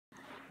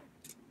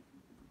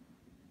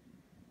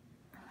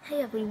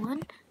Hey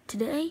everyone,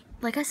 today,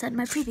 like I said in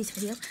my previous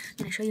video, I'm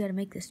going to show you how to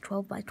make this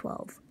 12 by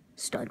 12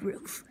 stud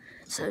roof.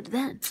 So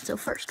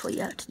first what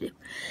you have to do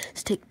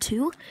is take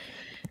two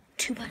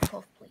 2 by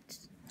 12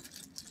 plates,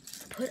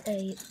 put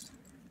a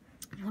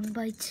 1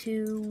 by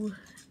 2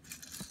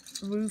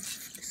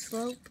 roof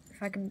slope,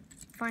 if I can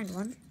find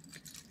one,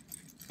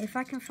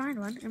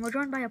 and we're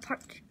joined by a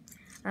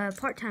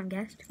part-time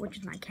guest, which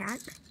is my cat.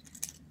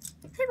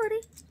 Hey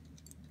buddy!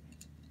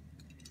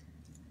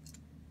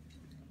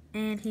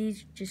 And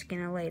he's just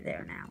gonna lay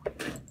there now.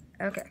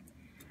 Okay.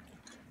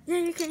 Yeah,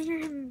 you can hear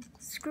him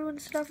screwing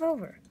stuff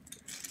over.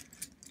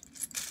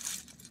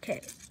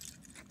 Okay.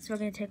 So we're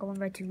gonna take a 1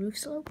 by 2 roof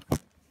slope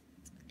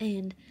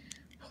and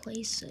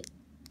place it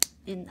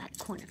in that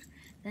corner.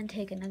 Then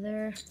take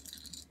another,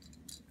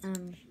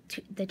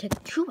 take a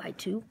 2 by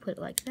 2, put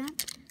it like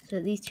that, so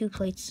that these two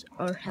plates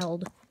are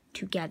held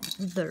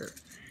together.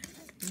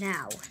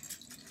 Now,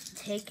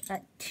 take a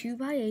 2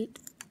 by 8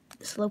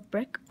 slope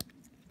brick,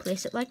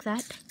 place it like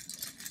that,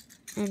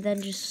 and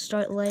then just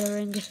start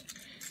layering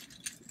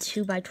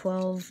 2 by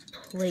 12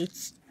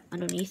 plates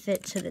underneath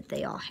it so that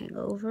they all hang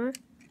over.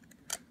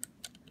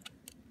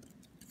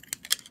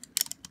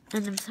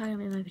 And I'm sorry I'm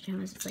in my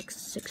pajamas, it's like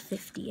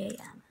 6:50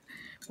 a.m.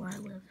 where I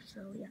live,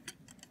 so yeah.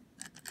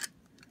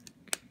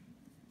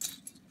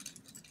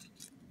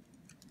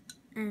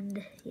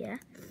 And yeah,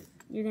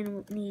 you're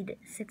gonna need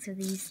 6 of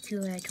these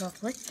 2 by 12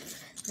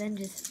 plates. Then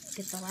just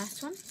get the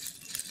last one.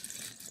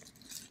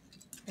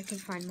 I can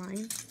find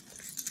mine.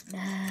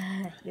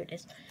 Here it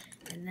is.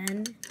 And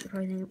then you're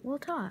probably thinking, we'll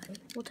tag.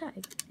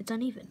 It's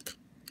uneven.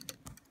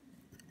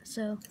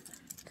 So,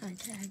 tag,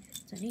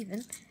 it's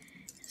uneven.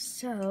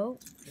 So,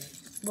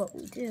 what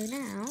we do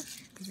now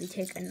is we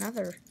take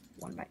another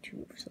 1 by 2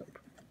 roof slope,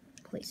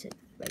 place it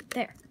right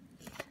there.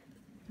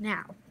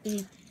 Now,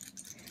 we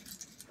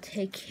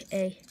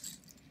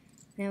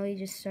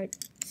just start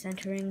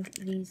centering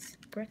these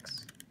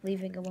bricks,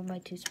 leaving a 1 by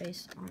 2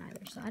 space on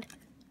either side.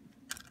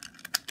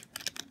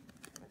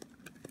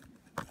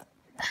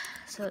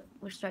 So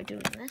we'll start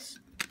doing this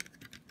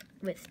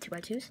with 2 by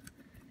 2s.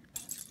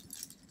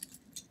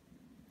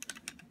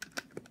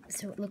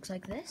 So it looks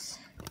like this.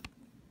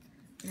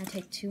 And I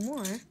take 2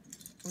 more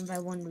 1 by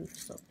 1 roof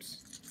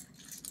slopes.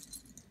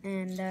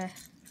 And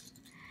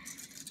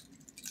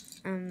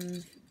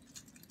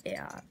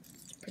yeah,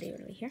 it's pretty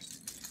early here.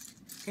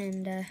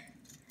 And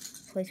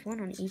place 1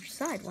 on each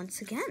side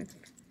once again.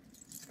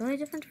 The only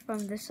difference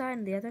from this side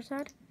and the other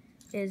side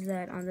is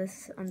that on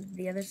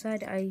the other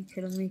side I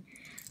could only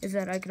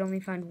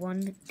find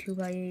 1 2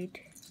 by 8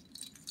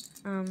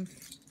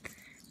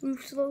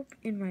 roof slope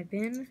in my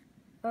bin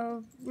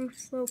of roof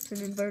slopes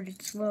and inverted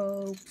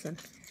slopes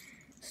and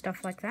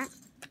stuff like that.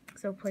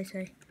 So place a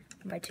 1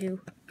 by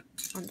 2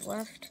 on the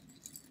left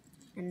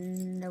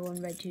and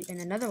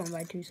another 1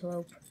 by 2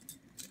 slope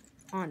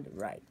on the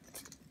right.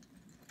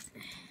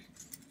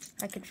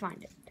 I could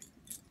find it.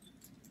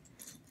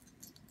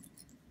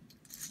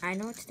 I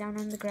know it's down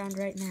on the ground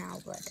right now,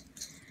 but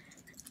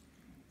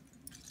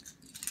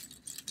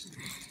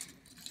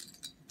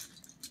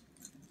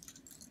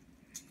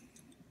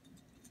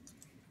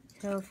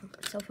so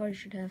far you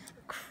should have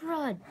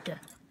crud.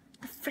 Where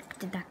the frick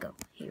did that go?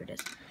 Here it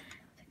is.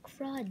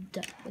 Crud.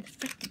 Where the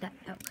frick did that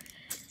go?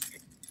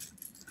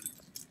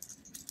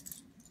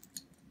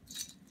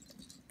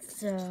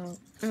 So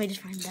let me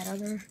just find that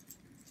other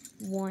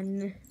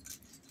 1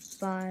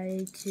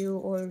 by 2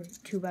 or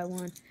 2 by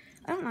 1.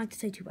 I don't like to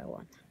say 2 by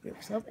 1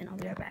 roof slope, and I'll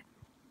be right back.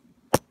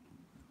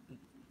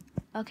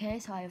 Okay,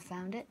 so I have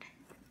found it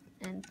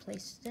and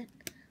placed it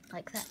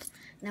like that.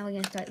 Now we're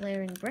going to start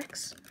layering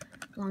bricks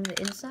along the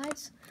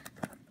insides,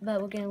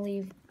 but we're going to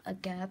leave a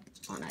gap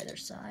on either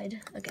side.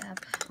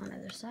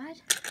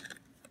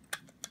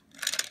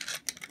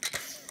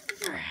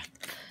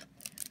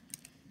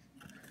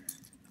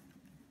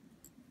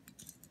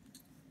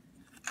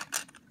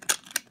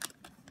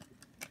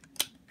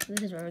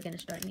 This is where we're going to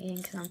start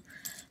needing some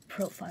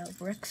profile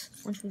bricks.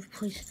 Once we've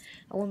placed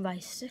a 1 by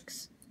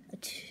 6, a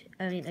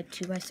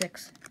 2 by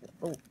 6,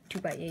 2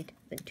 by 8,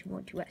 then 2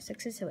 more 2 by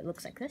 6s, so it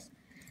looks like this.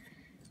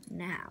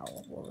 Now,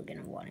 what we're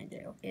going to want to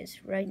do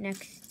is right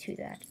next to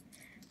that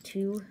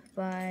 2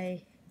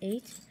 by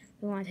 8,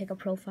 we want to take a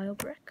profile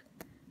brick,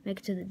 make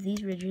it so that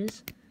these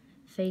ridges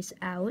face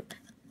out,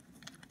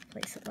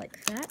 place it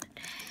like that,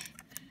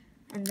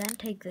 and then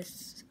take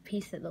this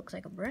piece that looks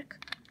like a brick,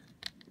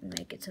 and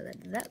make it so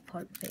that that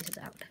part faces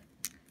out,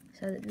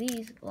 so that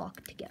these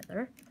lock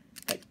together.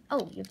 Like,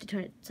 oh, you have to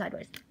turn it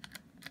sideways.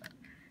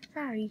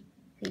 Sorry.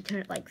 So you turn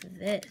it like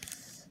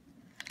this.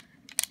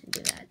 And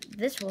do that.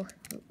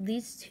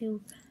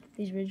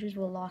 These ridges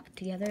will lock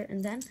together,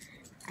 and then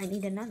I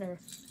need another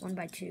 1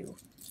 by 2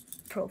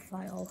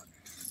 profile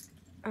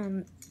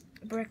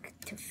brick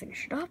to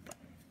finish it up.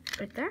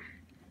 Right there.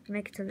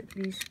 Make it so that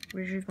these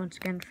ridges once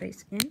again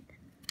face in.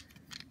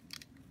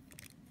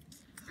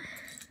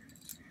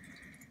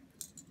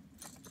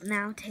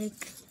 Now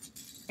take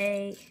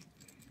a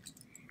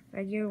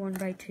regular 1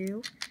 by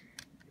 2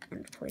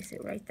 and place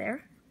it right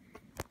there.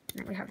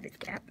 Now we have the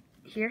gap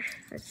here.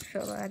 Let's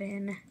fill that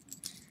in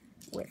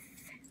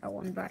a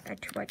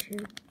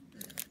 2x2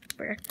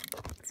 brick,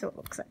 so it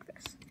looks like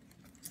this.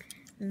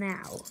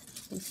 Now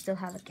we still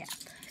have a gap,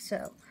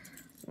 so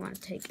we want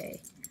to take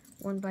a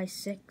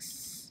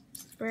 1x6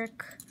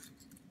 brick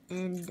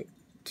and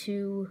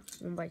 2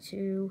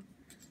 1x2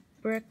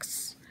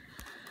 bricks.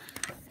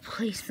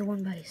 Place the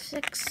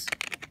 1x6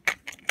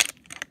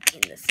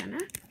 in the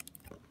center.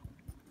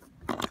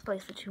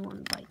 Place the 2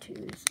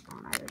 1x2s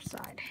on either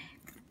side.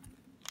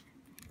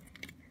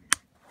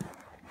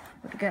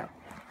 Where'd it go?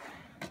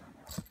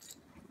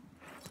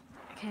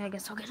 Okay, I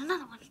guess I'll get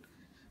another one.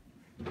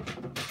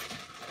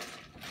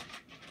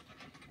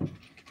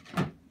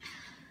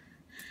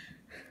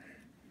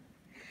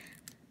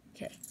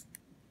 Okay.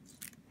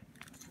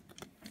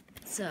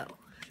 So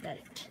that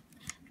it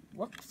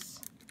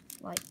looks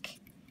like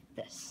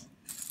this.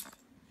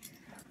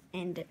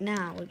 And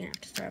now we're gonna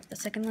have to start up the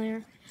second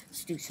layer.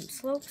 Let's do some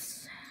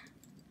slopes.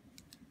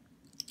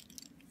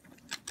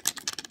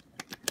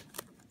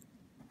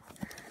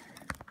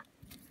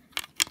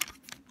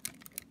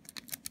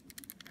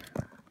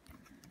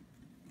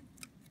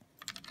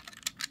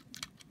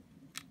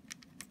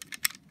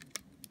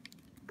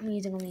 I'm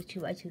using only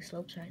 2x2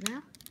 slopes right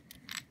now.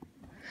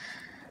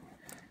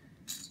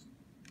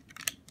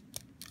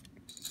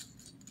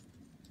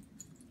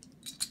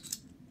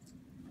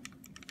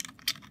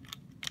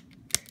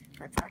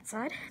 That's that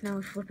side. Now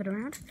we flip it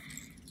around.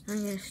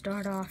 I'm going to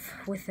start off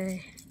with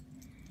a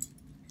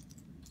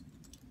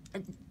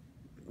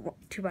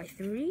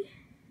 2x3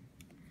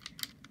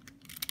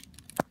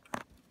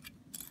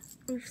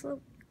 roof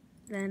slope,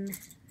 then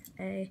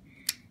a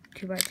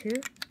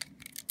 2x2,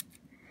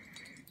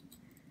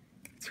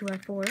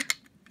 2x4,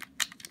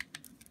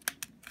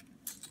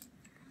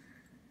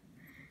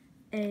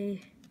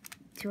 a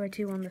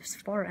 2x2 on this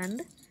far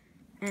end,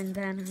 and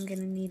then I'm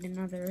going to need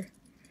another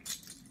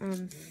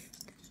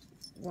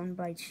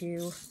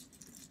 1x2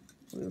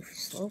 roof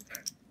slope,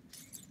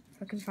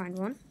 if I can find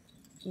one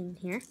in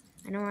here.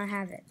 I know I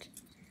have it,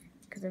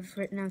 because I've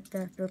written out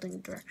the building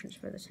directions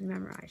for this and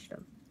memorized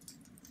them.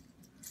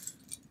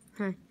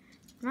 Huh.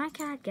 I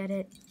can't get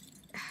it.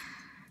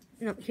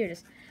 No, here it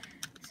is.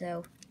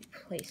 So,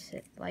 place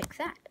it like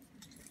that.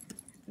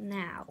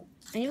 Now,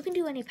 and you can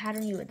do any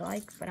pattern you would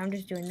like, but I'm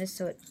just doing this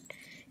so it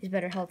is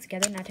better held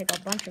together. Now take a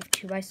bunch of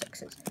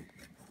 2x6s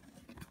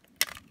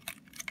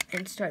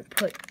and start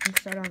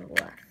on the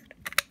left.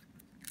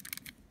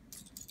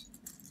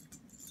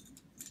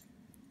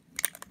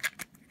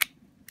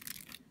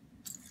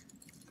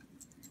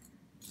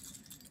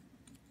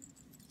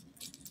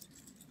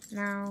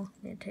 Now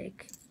I'm gonna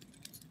take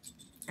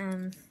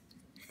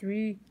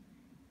 3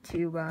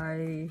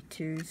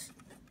 2x2s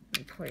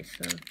and place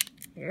them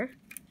here.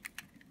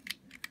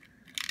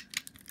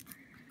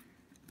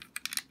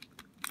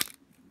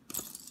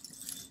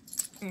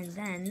 And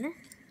then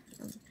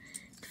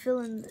to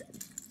fill in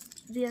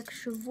the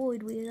extra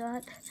void we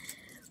got,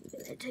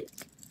 we're gonna take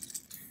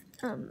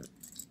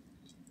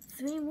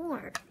 3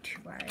 more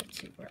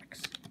 2x2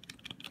 bricks.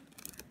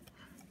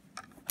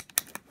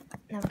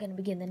 Now we're gonna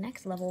begin the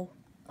next level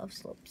of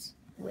slopes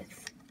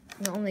with,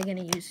 I'm only going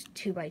to use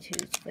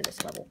 2x2s for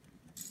this level.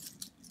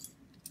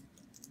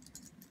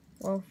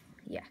 Well,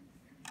 yeah,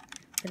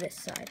 for this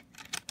side,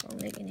 I'm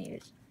only going to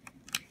use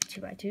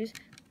 2x2s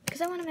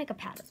because I want to make a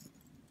pattern.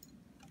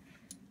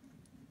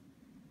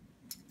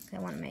 I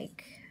want to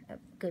make a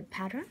good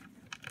pattern.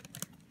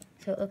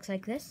 So it looks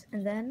like this,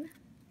 and then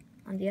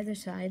on the other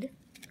side,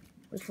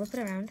 we flip it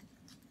around.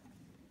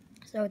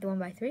 Start with the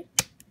 1x3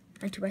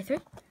 and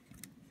 2x3.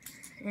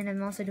 And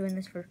I'm also doing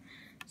this for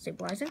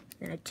stabilizing,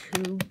 then a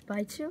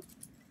 2x2,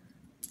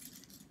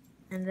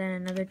 and then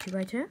another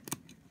 2x2,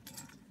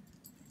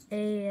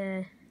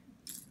 a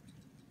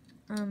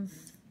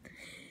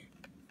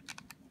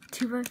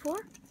 2x4,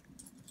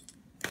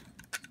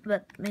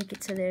 but make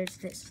it so there's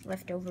this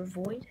leftover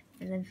void,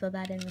 and then fill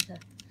that in with a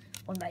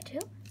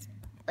 1x2,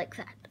 like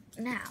that.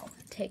 Now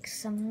take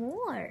some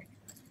more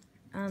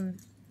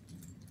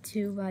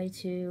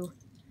 2x2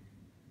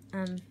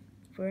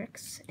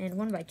 bricks and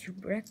 1x2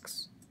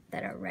 bricks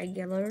that are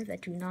regular,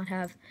 that do not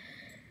have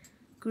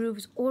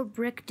grooves or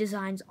brick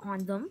designs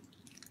on them.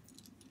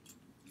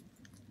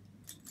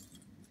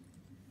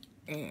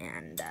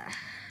 And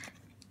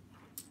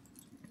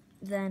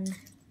then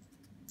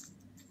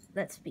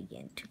let's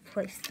begin to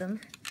place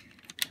them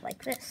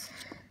like this.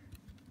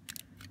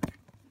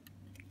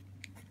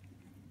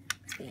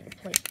 Let's begin to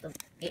place them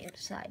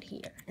inside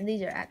here. And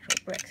these are actual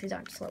bricks, these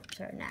aren't slopes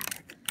right now.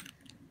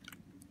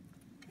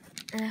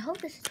 And I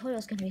hope this tutorial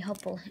is going to be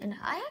helpful. And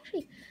I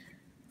actually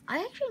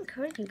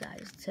encourage you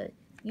guys to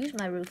use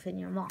my roof in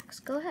your mocks.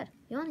 Go ahead.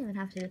 You don't even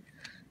have to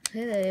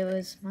say that it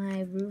was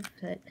my roof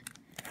that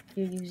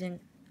you're using.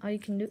 All you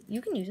can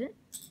use it.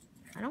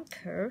 I don't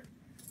care.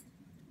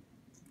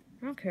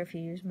 I don't care if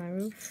you use my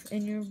roof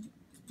in your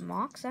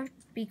mocks. That'd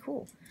be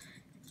cool.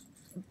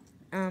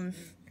 And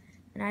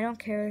I don't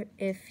care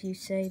if you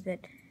say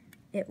that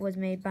it was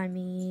made by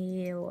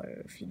me,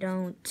 or if you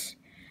don't.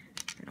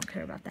 I don't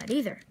care about that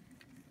either.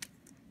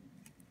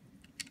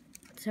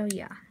 So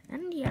yeah,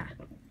 and yeah,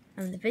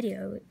 the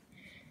video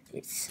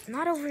It's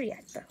not over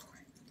yet, though,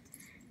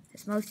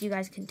 as most of you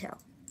guys can tell.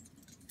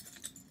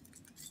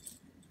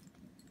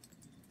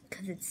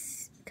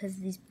 Because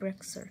these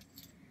bricks are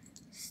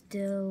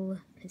still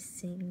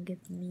pissing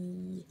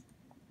me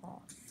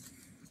off.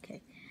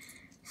 Okay,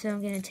 so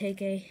I'm gonna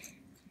take a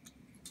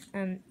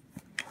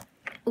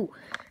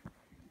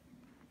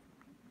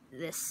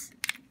this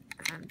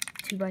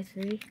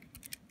 2x3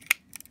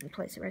 and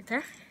place it right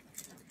there,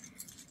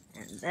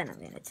 and then I'm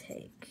gonna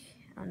take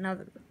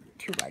another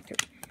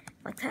 2x3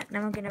 like that.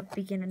 Now I'm gonna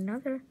begin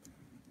another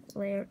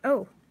layer.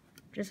 Oh,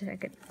 just a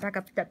second, back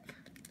up step.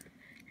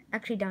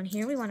 Actually, down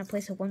here we want to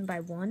place a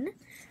 1x1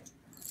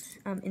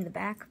 in the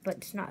back, but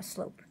it's not a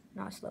slope,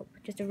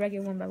 just a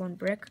regular 1x1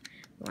 brick.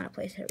 We want to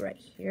place it right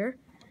here,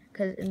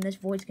 because this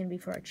void's gonna be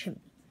for our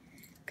chimney.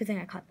 Good thing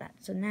I caught that.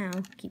 So now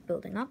keep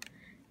building up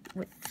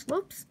with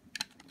slopes.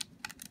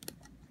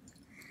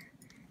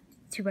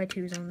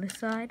 2x2s on this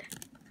side.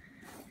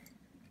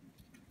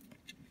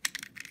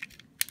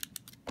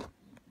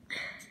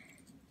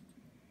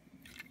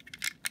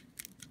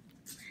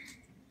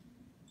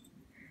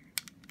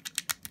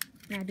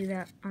 Now do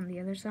that on the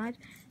other side,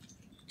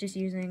 just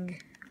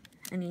using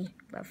any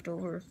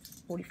leftover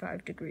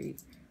 45-degree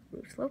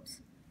roof slopes,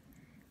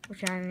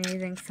 which I'm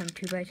using some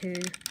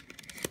 2x2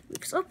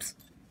 roof slopes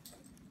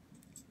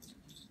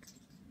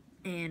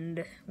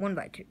and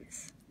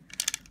 1x2s.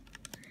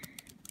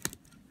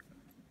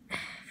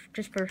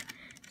 Just for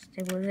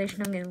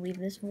stabilization, I'm going to leave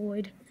this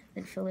void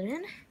and fill it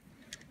in.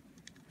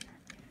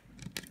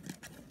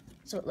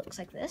 So it looks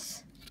like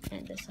this,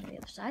 and this on the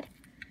other side.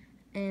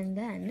 And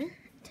then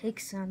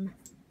take some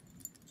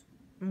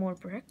more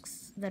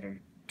bricks that are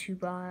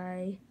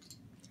 2x.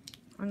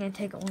 I'm going to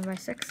take a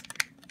 1x6,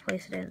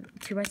 place it in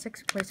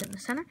 2x6, place it in the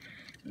center,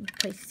 and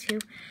place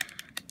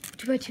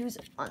 2x2s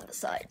on the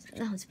sides.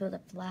 Now let's build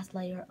up the last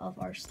layer of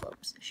our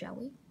slopes, shall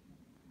we?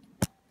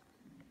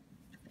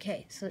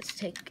 Okay, so let's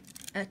take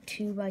a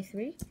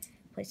 2x3,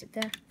 place it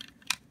there,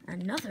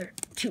 another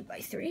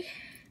 2x3,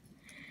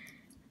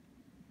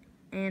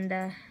 and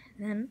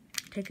then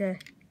take a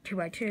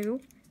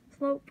 2x2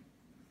 slope,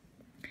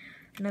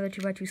 another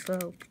 2x2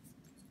 slope,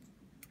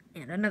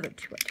 and another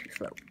 2x2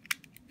 slope.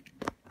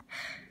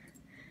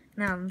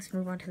 Now let's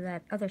move on to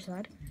that other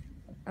side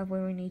of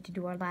where we need to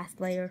do our last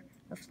layer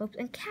of slopes.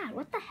 And Cat,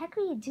 what the heck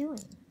are you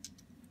doing?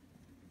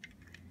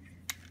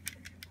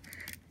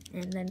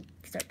 And then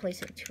start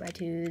placing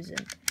 2x2s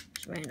and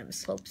just random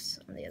slopes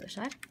on the other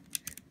side.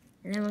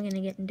 And then we're going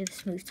to get into the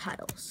smooth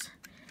tiles.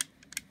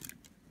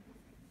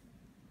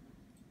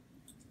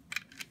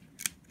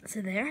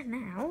 So there,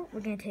 now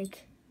we're going to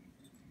take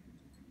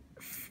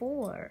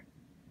 4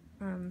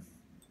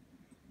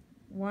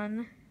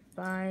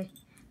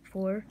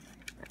 1x4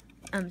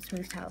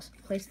 smooth tiles.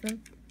 Place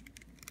them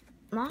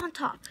on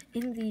top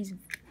in these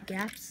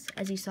gaps,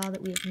 as you saw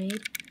that we have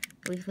made.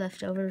 We've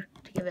left over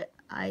to give it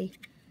a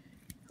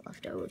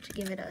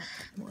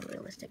more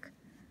realistic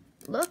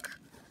look.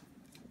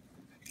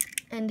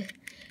 And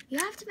you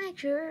have to make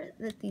sure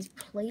that these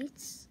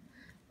plates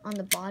on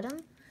the bottom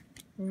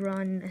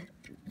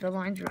the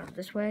lines run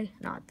this way,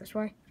 not this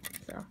way.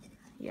 So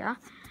yeah.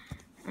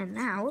 And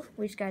now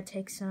we just gotta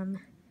take some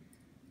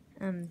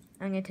I'm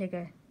gonna take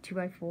a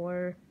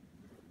 2x4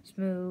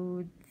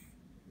 smooth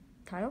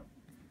tile,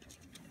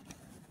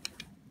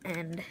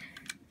 and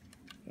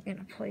you're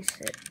gonna place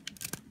it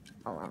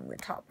along the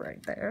top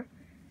right there.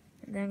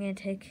 And then I'm gonna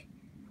take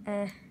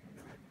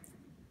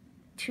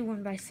 2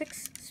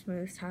 1x6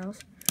 smooth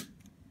tiles,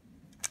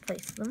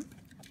 place them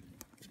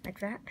like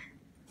that,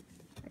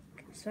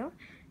 like so,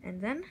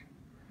 and then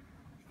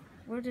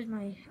where did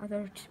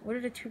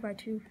the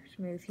 2x2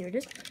 smooth? Here it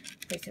is.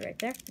 Place it right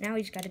there. Now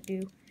we just gotta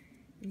do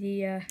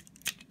the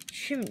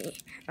chimney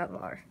of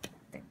our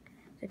thing.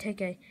 So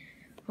take a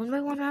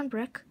 1x1 round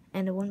brick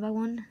and a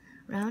 1x1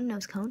 round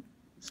nose cone,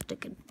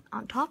 stick it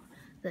on top,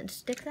 then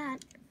stick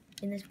that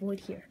in this void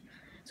here.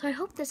 So I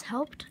hope this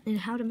helped in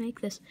how to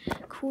make this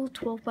cool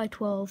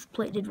 12x12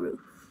 plated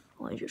roof,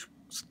 or just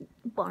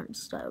barn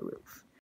style roof.